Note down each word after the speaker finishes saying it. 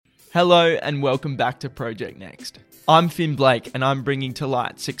Hello and welcome back to Project Next. I'm Finn Blake and I'm bringing to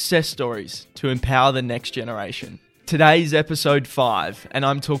light success stories to empower the next generation. Today's episode 5 and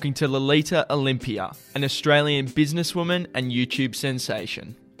I'm talking to Lolita Olympia, an Australian businesswoman and YouTube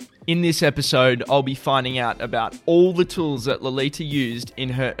sensation. In this episode, I'll be finding out about all the tools that Lolita used in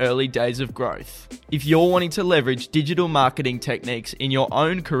her early days of growth. If you're wanting to leverage digital marketing techniques in your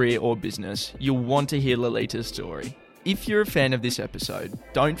own career or business, you'll want to hear Lolita's story. If you're a fan of this episode,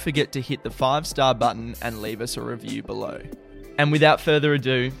 don't forget to hit the 5-star button and leave us a review below. And without further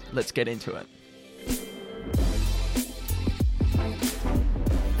ado, let's get into it.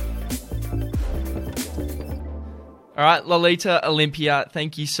 All right, Lolita Olympia,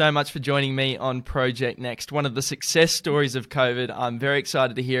 thank you so much for joining me on Project Next. One of the success stories of COVID. I'm very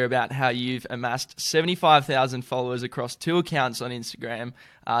excited to hear about how you've amassed 75,000 followers across 2 accounts on Instagram.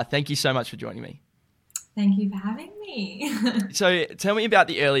 Thank you so much for joining me. Thank you for having me. So tell me about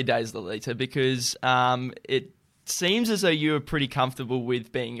the early days, Lolita, because it seems as though you were pretty comfortable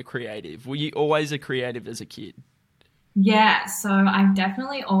with being a creative. Were you always a creative as a kid? Yeah, so I've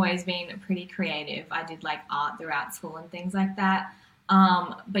definitely always been pretty creative. I did like art throughout school and things like that.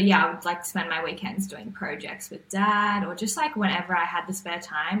 But yeah, I would like spend my weekends doing projects with dad or just like whenever I had the spare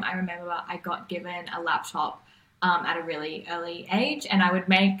time. I remember I got given a laptop at a really early age and I would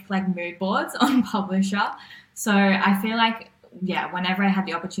make like mood boards on Publisher. So I feel like, yeah, whenever I had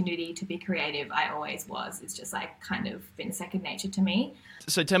the opportunity to be creative, I always was. It's just like kind of been second nature to me.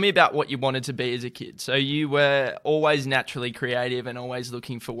 So tell me about what you wanted to be as a kid. So you were always naturally creative and always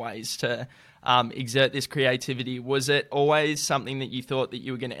looking for ways to exert this creativity. Was it always something that you thought that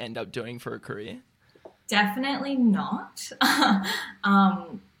you were going to end up doing for a career? Definitely not.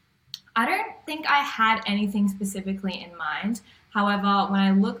 I don't think I had anything specifically in mind. However, when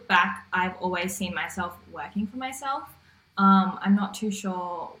I look back, I've always seen myself working for myself. I'm not too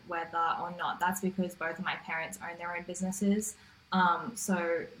sure whether or not that's because both of my parents own their own businesses.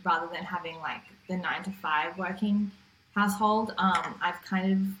 So rather than having like the 9-to-5 working household, I've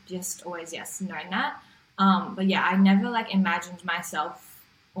kind of just always, known that. But yeah, I never like imagined myself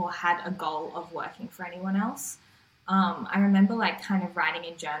or had a goal of working for anyone else. I remember like kind of writing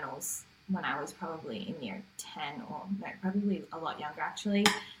in journals when I was probably in year 10 or no, probably a lot younger actually.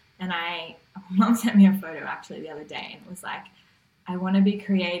 And mom sent me a photo actually the other day and it was like, I want to be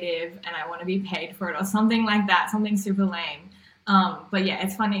creative and I want to be paid for it or something like that, something super lame. But yeah,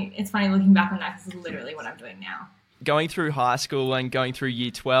 it's funny looking back on that because it's literally what I'm doing now. Going through high school and going through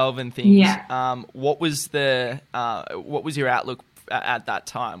year 12 and things, what was your outlook at that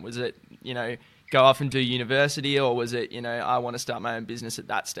time? Was it, go off and do university or was it, I want to start my own business at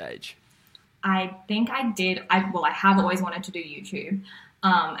that stage? I think I did. I have always wanted to do YouTube.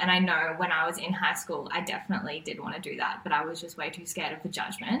 And I know when I was in high school, I definitely did want to do that, but I was just way too scared of the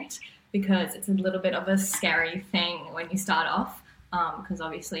judgment because it's a little bit of a scary thing when you start off, because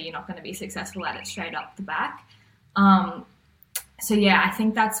obviously you're not going to be successful at it straight up the back. So yeah, I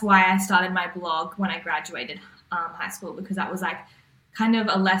think that's why I started my blog when I graduated high school, because that was like kind of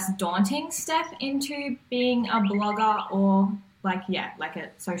a less daunting step into being a blogger or like a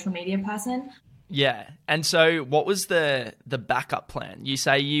social media person. Yeah. And so what was the backup plan? You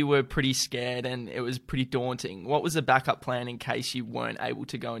say you were pretty scared and it was pretty daunting. What was the backup plan in case you weren't able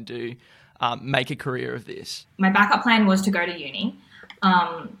to go and make a career of this? My backup plan was to go to uni.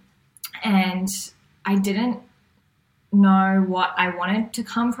 And I didn't know what I wanted to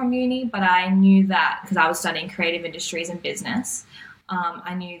come from uni, but I knew that because I was studying creative industries and business,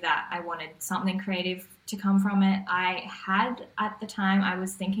 I knew that I wanted something creative to come from it. At the time, I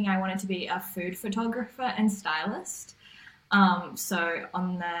was thinking I wanted to be a food photographer and stylist. So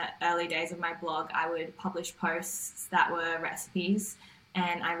on the early days of my blog, I would publish posts that were recipes,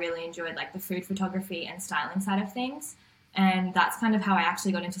 and I really enjoyed like the food photography and styling side of things. And that's kind of how I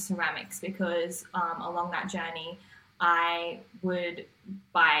actually got into ceramics, because along that journey, I would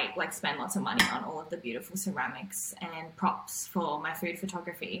spend lots of money on all of the beautiful ceramics and props for my food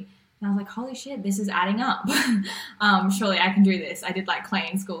photography. And I was like, holy shit, this is adding up. Surely I can do this. I did like clay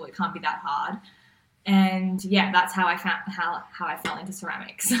in school. It can't be that hard. And yeah, that's how I found how I fell into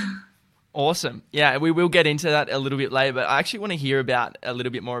ceramics. Awesome. Yeah, we will get into that a little bit later, but I actually want to hear a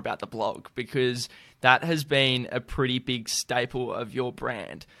little bit more about the blog, because that has been a pretty big staple of your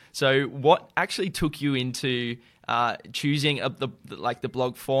brand. So what actually took you into choosing the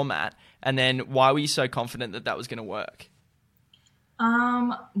blog format, and then why were you so confident that was going to work?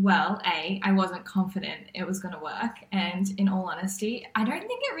 Well, I wasn't confident it was going to work. And in all honesty, I don't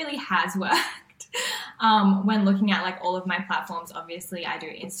think it really has worked. When looking at like all of my platforms, obviously I do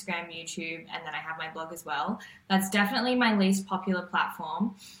Instagram, YouTube, and then I have my blog as well. That's definitely my least popular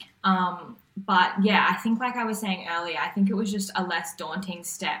platform. But yeah, I think like I was saying earlier, I think it was just a less daunting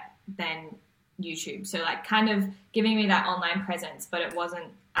step than YouTube. So like kind of giving me that online presence, but it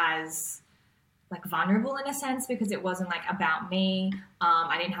wasn't as like vulnerable in a sense because it wasn't like about me.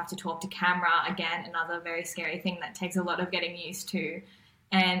 I didn't have to talk to camera. Again, another very scary thing that takes a lot of getting used to.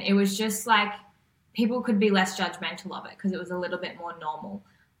 And it was just like people could be less judgmental of it because it was a little bit more normal.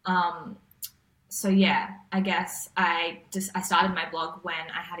 So yeah, I guess I started my blog when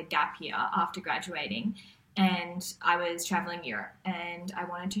I had a gap year after graduating, and I was traveling Europe, and I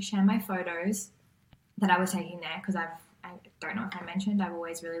wanted to share my photos that I was taking there because I don't know if I mentioned, I've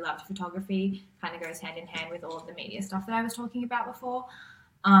always really loved photography. Kind of goes hand in hand with all of the media stuff that I was talking about before.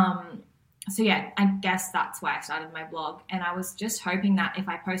 So yeah, I guess that's why I started my blog, and I was just hoping that if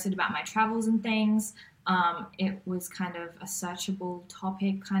I posted about my travels and things, it was kind of a searchable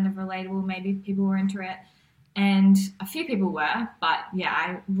topic, kind of relatable. Maybe people were into it, and a few people were, but yeah,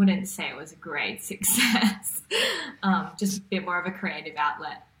 I wouldn't say it was a great success. Just a bit more of a creative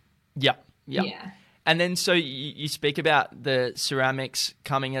outlet. Yeah. Yeah. And then so you speak about the ceramics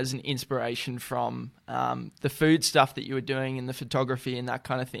coming as an inspiration from the food stuff that you were doing and the photography and that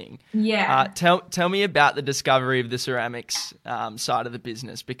kind of thing. Yeah. Tell me about the discovery of the ceramics side of the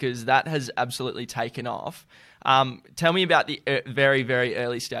business, because that has absolutely taken off. Tell me about the very, very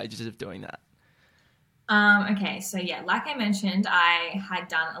early stages of doing that. Okay, so yeah, like I mentioned, I had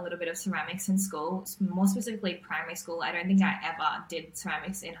done a little bit of ceramics in school, more specifically primary school. I don't think I ever did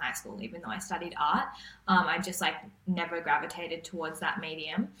ceramics in high school, even though I studied art. I just like never gravitated towards that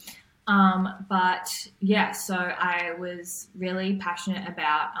medium. But yeah, so I was really passionate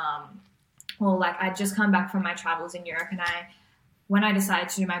about, I'd just come back from my travels in Europe, and when I decided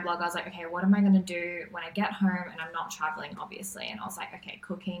to do my blog, I was like, okay, what am I going to do when I get home and I'm not traveling, obviously? And I was like, okay,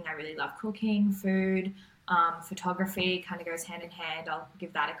 cooking. I really love cooking, food, photography kind of goes hand in hand. I'll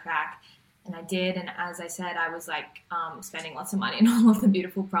give that a crack. And I did. And as I said, I was like spending lots of money on all of the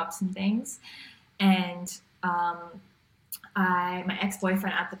beautiful props and things. And my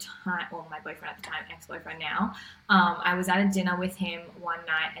ex-boyfriend at the time, or my boyfriend at the time, ex-boyfriend now, I was at a dinner with him one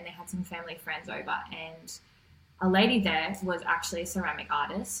night, and they had some family friends over, and a lady there was actually a ceramic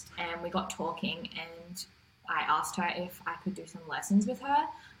artist, and we got talking, and I asked her if I could do some lessons with her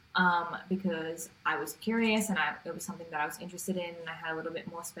because I was curious, and it was something that I was interested in, and I had a little bit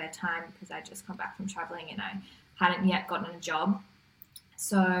more spare time because I'd just come back from traveling and I hadn't yet gotten a job.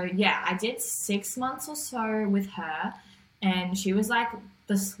 So yeah, I did 6 months or so with her, and she was like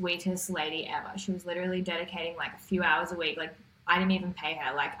the sweetest lady ever. She was literally dedicating like a few hours a week. Like, I didn't even pay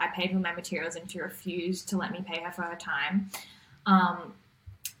her. Like, I paid for my materials and she refused to let me pay her for her time.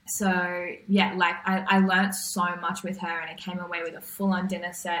 So yeah, like I learned so much with her, and I came away with a full-on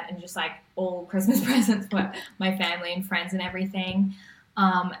dinner set and just like all Christmas presents for my family and friends and everything.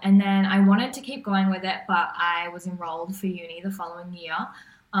 And then I wanted to keep going with it, but I was enrolled for uni the following year,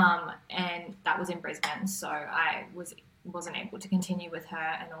 and that was in Brisbane. So I wasn't able to continue with her,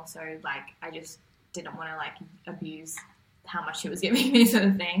 and also like I just didn't want to like abuse how much she was giving me, sort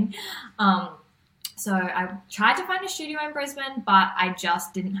of thing. So I tried to find a studio in Brisbane, but I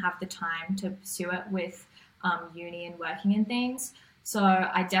just didn't have the time to pursue it with uni and working and things. So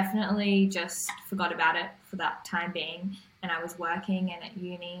I definitely just forgot about it for that time being, and I was working and at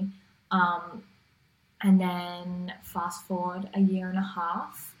uni. And then fast forward a year and a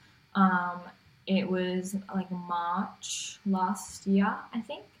half, it was like March last year, I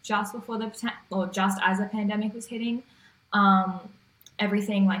think, just as the pandemic was hitting.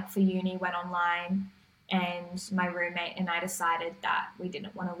 Everything like for uni went online, and my roommate and I decided that we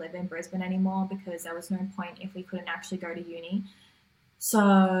didn't want to live in Brisbane anymore because there was no point if we couldn't actually go to uni.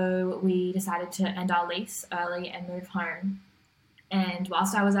 So we decided to end our lease early and move home. And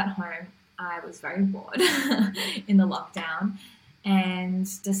whilst I was at home, I was very bored in the lockdown, and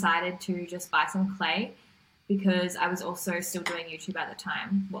decided to just buy some clay because I was also still doing YouTube at the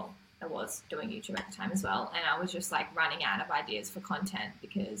time. Well, I was doing YouTube at the time as well, and I was just like running out of ideas for content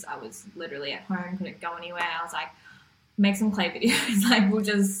because I was literally at home, couldn't go anywhere. I was like, make some clay videos, like we'll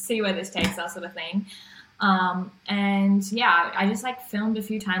just see where this takes us, sort of thing. And yeah, I just like filmed a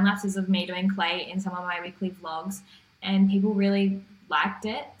few time lapses of me doing clay in some of my weekly vlogs, and people really liked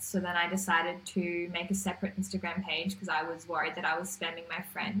it. So then I decided to make a separate Instagram page because I was worried that I was spamming my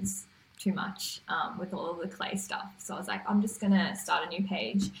friends too much with all of the clay stuff. So I was like, I'm just gonna start a new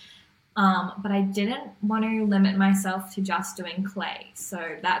page. But I didn't want to limit myself to just doing clay.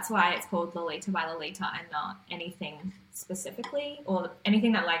 So that's why it's called Lolita by Lolita and not anything specifically or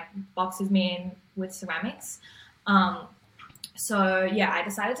anything that like boxes me in with ceramics. So yeah, I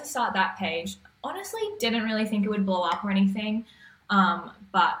decided to start that page. Honestly, didn't really think it would blow up or anything.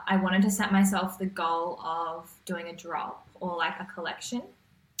 But I wanted to set myself the goal of doing a drop or like a collection.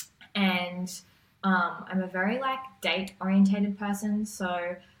 And I'm a very like date orientated person.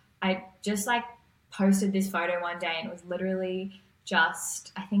 So I just like posted this photo one day and it was literally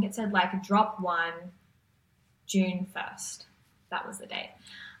just, I think it said like drop one June 1st. That was the date.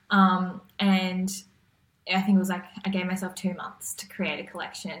 And I think it was like I gave myself 2 months to create a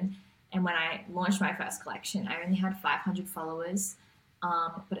collection. And when I launched my first collection, I only had 500 followers,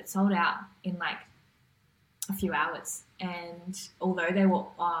 but it sold out in like a few hours. And although they were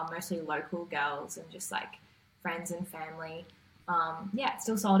mostly local girls and just like friends and family, it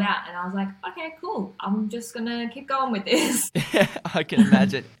still sold out. And I was like, okay, cool. I'm just going to keep going with this. I can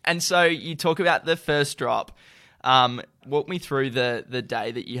imagine. And so you talk about the first drop. Walk me through the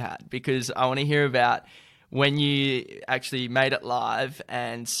day that you had, because I want to hear about when you actually made it live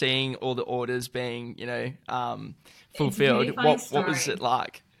and seeing all the orders being, fulfilled. What was it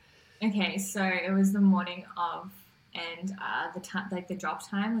like? Okay, so it was the morning of, and the drop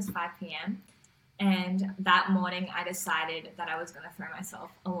time was 5 p.m. And that morning I decided that I was going to throw myself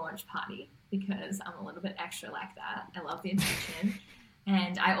a launch party because I'm a little bit extra like that. I love the attention.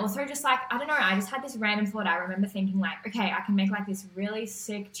 And I also just like, I don't know, I just had this random thought. I remember thinking like, okay, I can make like this really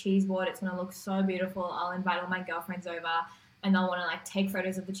sick cheese board. It's going to look so beautiful. I'll invite all my girlfriends over and they'll want to like take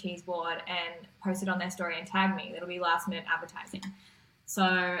photos of the cheese board and post it on their story and tag me. It'll be last minute advertising. So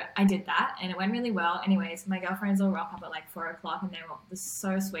I did that and it went really well. Anyways, my girlfriends all rock up at like 4 o'clock and they were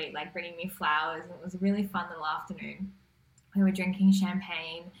so sweet, like bringing me flowers. And it was a really fun little afternoon. We were drinking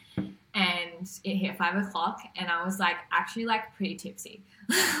champagne and it hit 5 o'clock and I was like actually like pretty tipsy.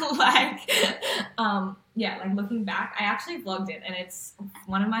 Like looking back, I actually vlogged it and it's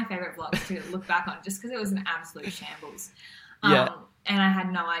one of my favorite vlogs to look back on just because it was an absolute shambles. And I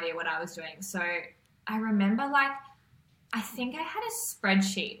had no idea what I was doing. So I remember like, I think I had a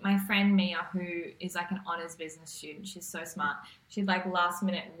spreadsheet. My friend Mia, who is like an honors business student, she's so smart. She'd like last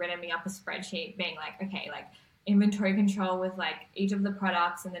minute written me up a spreadsheet being like, okay, like inventory control with like each of the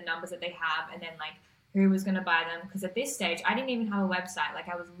products and the numbers that they have and then like who was going to buy them. Because at this stage, I didn't even have a website. Like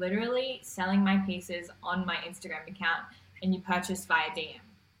I was literally selling my pieces on my Instagram account and you purchased via DM.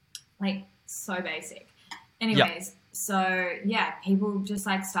 Like so basic. Anyways, So yeah, people just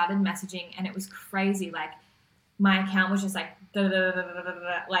like started messaging and it was crazy. Like my account was just like,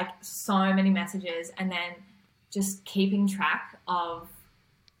 like so many messages and then just keeping track of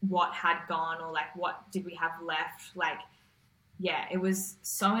what had gone or like what did we have left. Like, yeah, it was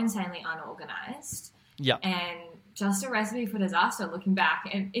so insanely unorganized. Yeah. And just a recipe for disaster looking back.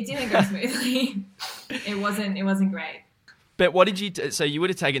 And it didn't go smoothly. It wasn't great. But what did you do? So you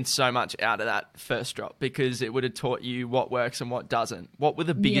would have taken so much out of that first drop because it would have taught you what works and what doesn't. What were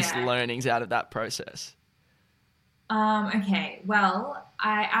the biggest learnings out of that process? Okay, well,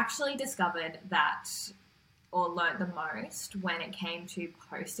 I actually discovered that or learned the most when it came to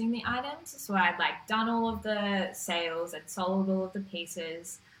posting the items. So I'd like done all of the sales, I'd sold all of the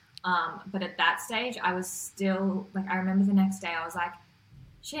pieces. But at that stage, I was still like, I remember the next day I was like,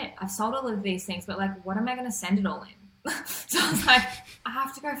 shit, I've sold all of these things, but like, what am I going to send it all in? So I was like, I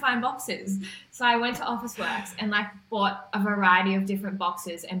have to go find boxes. So I went to Officeworks and like bought a variety of different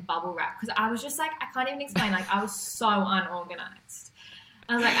boxes and bubble wrap because I was just like, I can't even explain. Like I was so unorganized.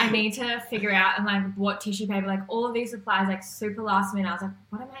 I was like, I need to figure out and like bought tissue paper, like all of these supplies, like super last minute. I was like,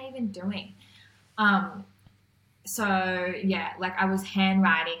 what am I even doing? So yeah, like I was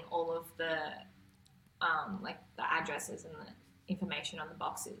handwriting all of the like the addresses and the information on the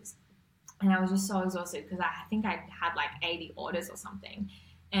boxes. And I was just so exhausted because I think I had like 80 orders or something.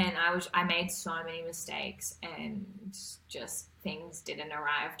 And I made so many mistakes and just things didn't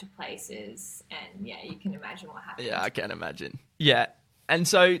arrive to places. And yeah, you can imagine what happened. Yeah, I can imagine. Yeah. And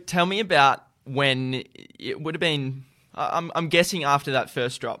so tell me about when it would have been, I'm guessing after that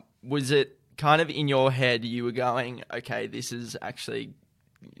first drop, was it kind of in your head you were going, okay, this is actually,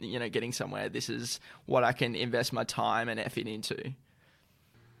 getting somewhere. This is what I can invest my time and effort into?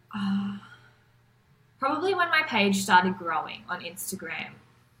 Probably when my page started growing on Instagram,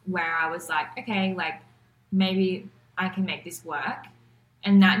 where I was like, okay, like maybe I can make this work.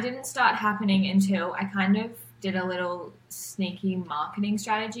 And that didn't start happening until I kind of did a little sneaky marketing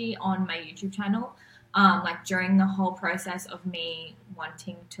strategy on my YouTube channel. Like during the whole process of me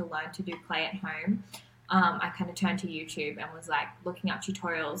wanting to learn to do play at home, I kind of turned to YouTube and was like looking up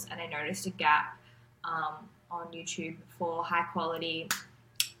tutorials, and I noticed a gap on YouTube for high quality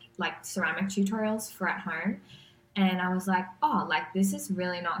like ceramic tutorials for at home. And I was like, oh, like this is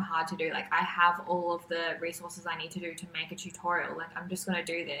really not hard to do. Like I have all of the resources I need to do to make a tutorial. Like I'm just going to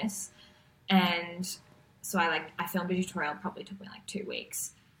do this. And So I filmed a tutorial, probably took me like 2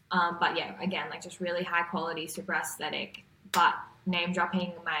 weeks. But yeah, again, like just really high quality, super aesthetic, but name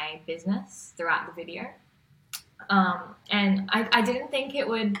dropping my business throughout the video. And I didn't think it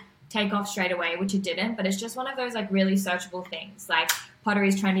would take off straight away, which it didn't, but it's just one of those like really searchable things. Like pottery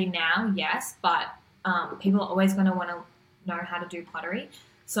is trendy now, yes, but people are always going to want to know how to do pottery.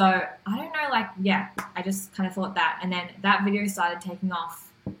 So I don't know, like, yeah, I just kind of thought that. And then that video started taking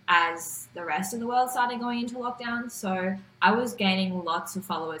off as the rest of the world started going into lockdown. So I was gaining lots of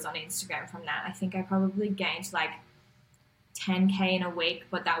followers on Instagram from that. I think I probably gained like 10K in a week,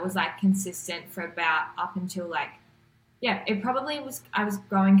 but that was like consistent for about up until like, yeah, it probably was, I was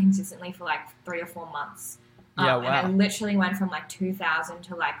growing consistently for like 3 or 4 months. Yeah, wow. And I literally went from like 2,000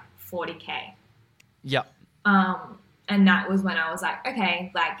 to like 40K. Yeah. And that was when I was like,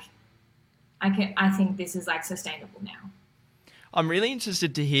 okay, like I think this is like sustainable now. I'm really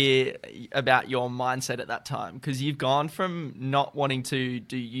interested to hear about your mindset at that time, because you've gone from not wanting to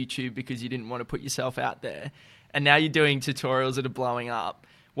do YouTube because you didn't want to put yourself out there, and now you're doing tutorials that are blowing up.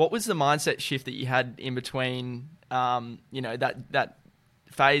 What was the mindset shift that you had in between, that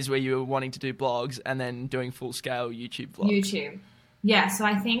phase where you were wanting to do blogs and then doing full-scale YouTube vlogs? YouTube. Yeah, so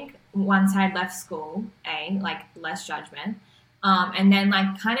I think once I had left school, like less judgment. And then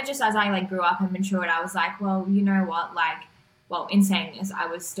like kind of just as I like grew up and matured, I was like, well, you know what, like, well, in saying this, I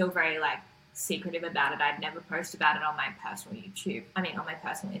was still very like secretive about it. I'd never post about it on my personal on my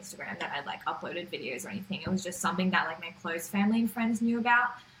personal Instagram that I'd like uploaded videos or anything. It was just something that like my close family and friends knew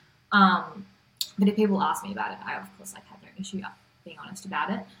about. But if people asked me about it, I of course like had no issue being honest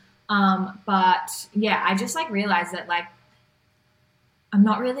about it. But yeah, I just like realized that like I'm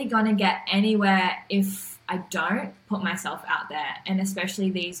not really going to get anywhere if I don't put myself out there. And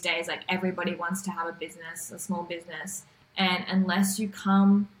especially these days, like everybody wants to have a business, a small business. And unless you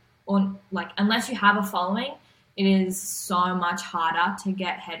unless you have a following, it is so much harder to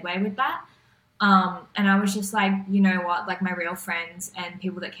get headway with that. And I was just like, you know what, like my real friends and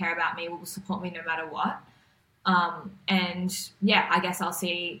people that care about me will support me no matter what. And yeah, I guess I'll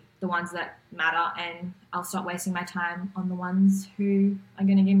see the ones that matter and I'll stop wasting my time on the ones who are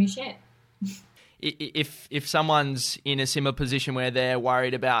going to give me shit. If someone's in a similar position where they're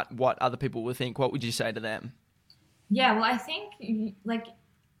worried about what other people will think, what would you say to them? Yeah, well, I think like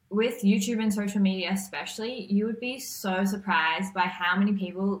with YouTube and social media especially, you would be so surprised by how many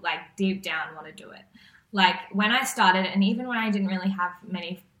people like deep down want to do it. Like when I started, and even when I didn't really have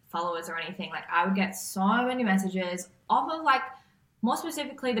many followers or anything, like I would get so many messages off of like more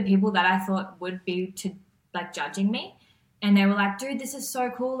specifically the people that I thought would be to like judging me. And they were like, dude, this is so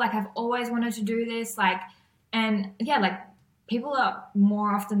cool. Like I've always wanted to do this. Like, and yeah, like people are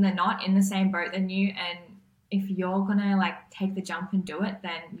more often than not in the same boat than you. And if you're going to like take the jump and do it,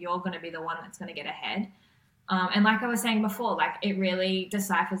 then you're going to be the one that's going to get ahead. And like I was saying before, like it really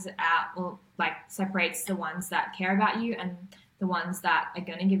deciphers it out, or like separates the ones that care about you and the ones that are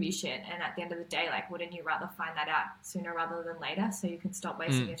going to give you shit. And at the end of the day, like, wouldn't you rather find that out sooner rather than later so you can stop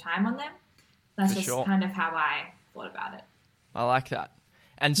wasting your time on them? That's just kind of how I thought about it. I like that.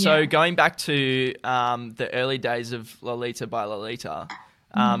 And so going back to the early days of Lolita by Lolita,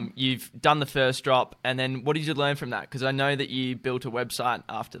 you've done the first drop, and then what did you learn from that? Because I know that you built a website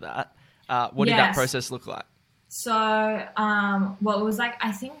after that. What did that process look like? So, well, it was like,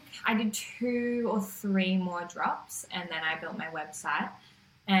 I think I did 2 or 3 more drops, and then I built my website.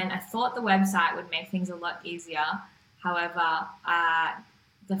 And I thought the website would make things a lot easier. However,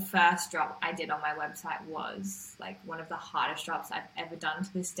 the first drop I did on my website was like one of the hardest drops I've ever done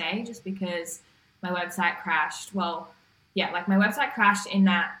to this day, just because my website crashed. Well, yeah, like my website crashed in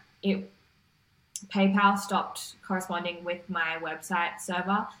that PayPal stopped corresponding with my website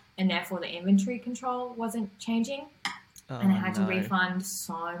server, and therefore the inventory control wasn't changing. And I had to refund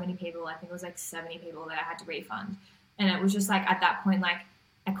so many people. I think it was like 70 people that I had to refund. And it was just like at that point, like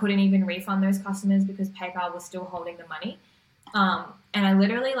I couldn't even refund those customers because PayPal was still holding the money. And I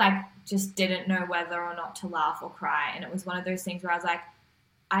literally like just didn't know whether or not to laugh or cry. And it was one of those things where I was like,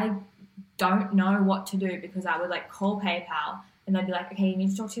 I don't know what to do, because I would like call PayPal and they'd be like, okay, you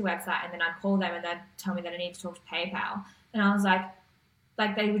need to talk to your website. And then I'd call them and they'd tell me that I need to talk to PayPal. And I was like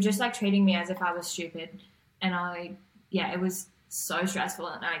they were just like treating me as if I was stupid. And it was so stressful.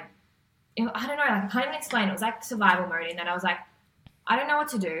 And I don't know, like I can't even explain. It was like survival mode in that I was like, I don't know what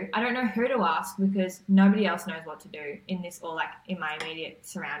to do. I don't know who to ask because nobody else knows what to do in this, or like in my immediate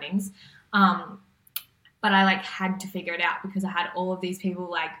surroundings. But I like had to figure it out because I had all of these people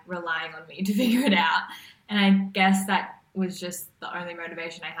like relying on me to figure it out. And I guess that was just the only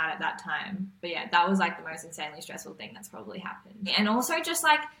motivation I had at that time. But yeah, that was like the most insanely stressful thing that's probably happened. And also just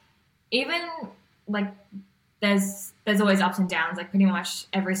like, even like there's always ups and downs. Like pretty much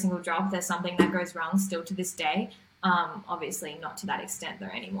every single job, there's something that goes wrong still to this day. Obviously not to that extent though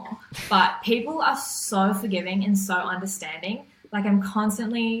anymore. But people are so forgiving and so understanding. Like I'm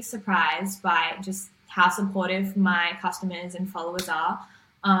constantly surprised by just how supportive my customers and followers are.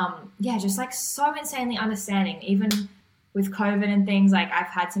 Just like so insanely understanding. Even with COVID and things, like I've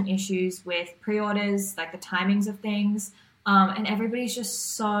had some issues with pre-orders, like the timings of things. And everybody's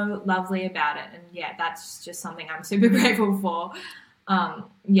just so lovely about it. And yeah, that's just something I'm super grateful for.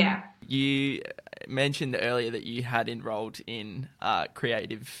 You mentioned earlier that you had enrolled in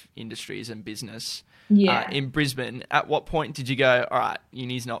creative industries and business in Brisbane. At what point did you go, all right,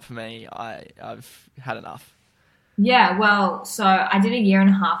 uni's not for me, I've had enough? Yeah, well, so I did a year and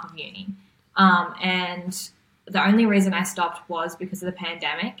a half of uni. And the only reason I stopped was because of the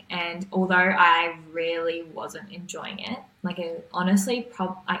pandemic. And although I really wasn't enjoying it, like honestly,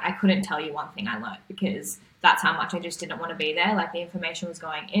 I couldn't tell you one thing I learned because that's how much I just didn't want to be there. Like the information was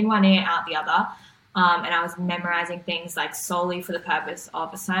going in one ear, out the other. And I was memorizing things like solely for the purpose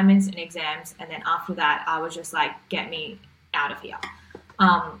of assignments and exams. And then after that, I was just like, get me out of here.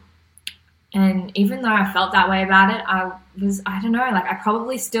 And even though I felt that way about it, I don't know, like I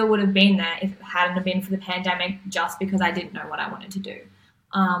probably still would have been there if it hadn't have been for the pandemic just because I didn't know what I wanted to do.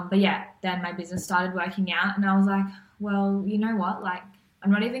 But yeah, then my business started working out and I was like, well, you know what? Like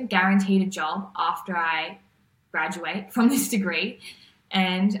I'm not even guaranteed a job after I graduate from this degree.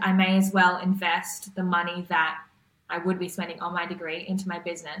 And I may as well invest the money that I would be spending on my degree into my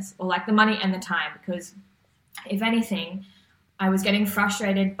business, or like the money and the time, because if anything, I was getting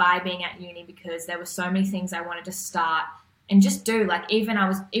frustrated by being at uni because there were so many things I wanted to start and just do. Like even though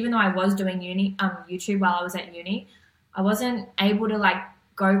I was doing YouTube while I was at uni, I wasn't able to like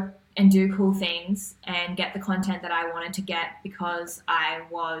go and do cool things and get the content that I wanted to get because I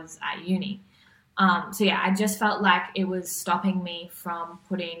was at uni. I just felt like it was stopping me from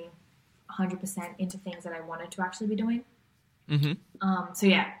putting 100% into things that I wanted to actually be doing. Mm-hmm.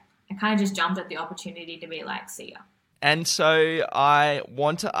 I kind of just jumped at the opportunity to be like, see ya. And so I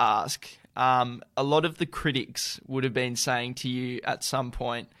want to ask, a lot of the critics would have been saying to you at some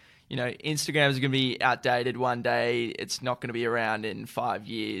point, you know, Instagram is going to be outdated one day. It's not going to be around in 5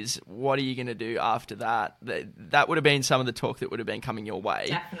 years. What are you going to do after that? That would have been some of the talk that would have been coming your way.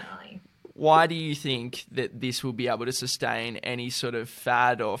 Definitely. Why do you think that this will be able to sustain any sort of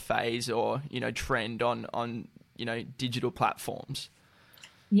fad or phase or, you know, trend on you know, digital platforms?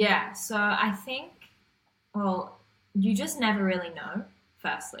 Yeah, so I think, well, you just never really know,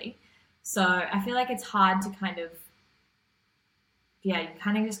 firstly. So I feel like it's hard to kind of, you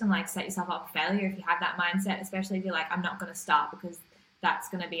kind of just going to like set yourself up for failure if you have that mindset, especially if you're like, I'm not going to start because that's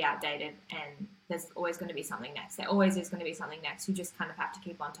going to be outdated and there's always going to be something next. There always is going to be something next. You just kind of have to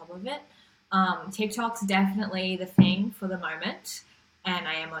keep on top of it. TikTok's definitely the thing for the moment, and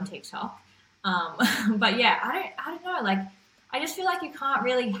I am on TikTok. But yeah, I don't know. Like, I just feel like you can't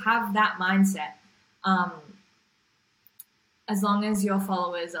really have that mindset. As long as your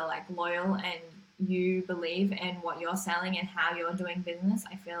followers are like loyal and you believe in what you're selling and how you're doing business,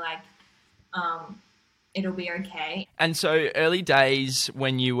 I feel like it'll be okay. And so early days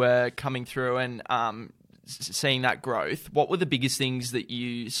when you were coming through and seeing that growth, what were the biggest things that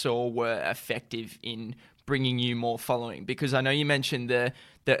you saw were effective in bringing you more following? Because I know you mentioned the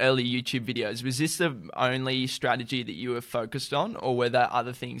early YouTube videos. Was this the only strategy that you were focused on, or were there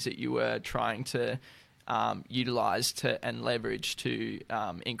other things that you were trying to utilize and leverage to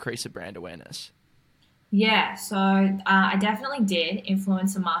increase the brand awareness? Yeah, so I definitely did.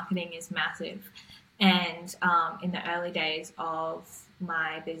 Influencer marketing is massive. And in the early days of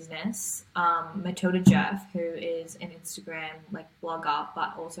my business, Matilda Jerf, who is an Instagram like blogger,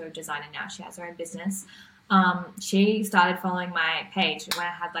 but also a designer now, she has her own business. She started following my page when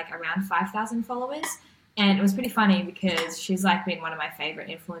I had like around 5,000 followers. And it was pretty funny because she's like been one of my favorite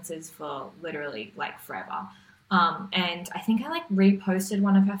influencers for literally like forever. And I think I like reposted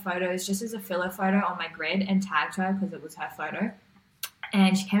one of her photos just as a filler photo on my grid and tagged her because it was her photo.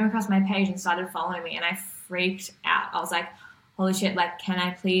 And she came across my page and started following me and I freaked out. I was like, holy shit, like, can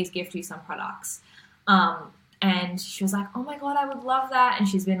I please gift you some products? And she was like, oh my God, I would love that. And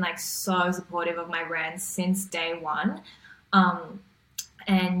she's been like so supportive of my brand since day one.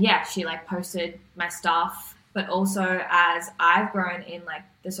 And yeah, she like posted my stuff, but also as I've grown in like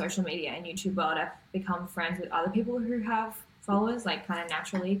the social media and YouTube world, I've become friends with other people who have followers, like kind of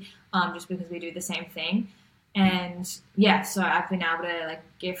naturally, just because we do the same thing. And yeah, so I've been able to like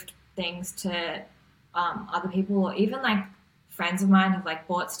gift things to other people, or even like friends of mine have like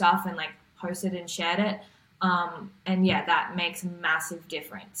bought stuff and like posted and shared it. And yeah, that makes a massive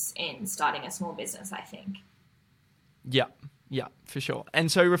difference in starting a small business, I think. Yeah, yeah, for sure.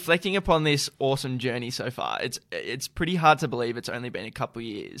 And so reflecting upon this awesome journey so far, it's pretty hard to believe it's only been a couple of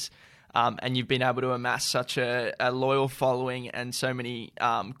years. And you've been able to amass such a loyal following and so many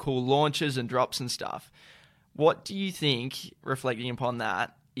cool launches and drops and stuff. What do you think, reflecting upon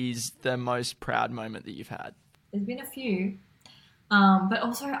that, is the most proud moment that you've had? There's been a few, but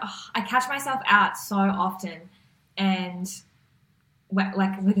also I catch myself out so often, and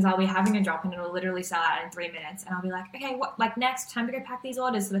like because I'll be having a drop and it'll literally sell out in 3 minutes, and I'll be like, okay, what, like next time to go pack these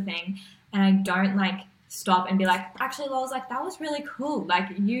orders, sort of thing, and I don't like stop and be like, actually, Lols, like that was really cool, like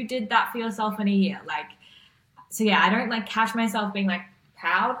you did that for yourself in a year, like. So yeah, I don't like catch myself being like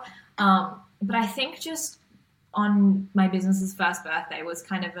proud, but I think just on my business's first birthday was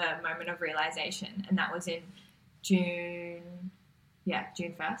kind of a moment of realization, and that was in June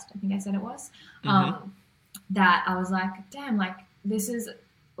 1st, I think I said it was, that I was like, damn, like this is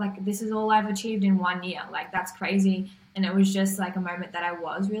all I've achieved in 1 year, like that's crazy. And it was just like a moment that I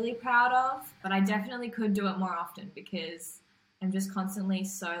was really proud of, but I definitely could do it more often because I'm just constantly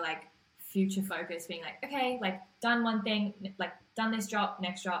so like future focused, being like, okay, like done one thing, like done this drop,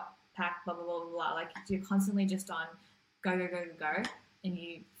 next drop, pack, blah, blah, blah, blah, blah. Like you're constantly just on go, go, go, go, go, and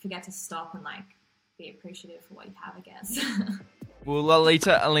you forget to stop and like be appreciative for what you have, I guess. Well,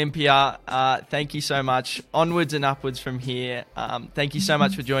 Lolita Olympia, thank you so much. Onwards and upwards from here. Thank you so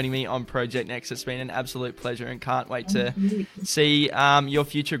much for joining me on Project Next. It's been an absolute pleasure and can't wait to see your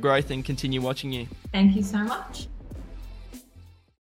future growth and continue watching you. Thank you so much.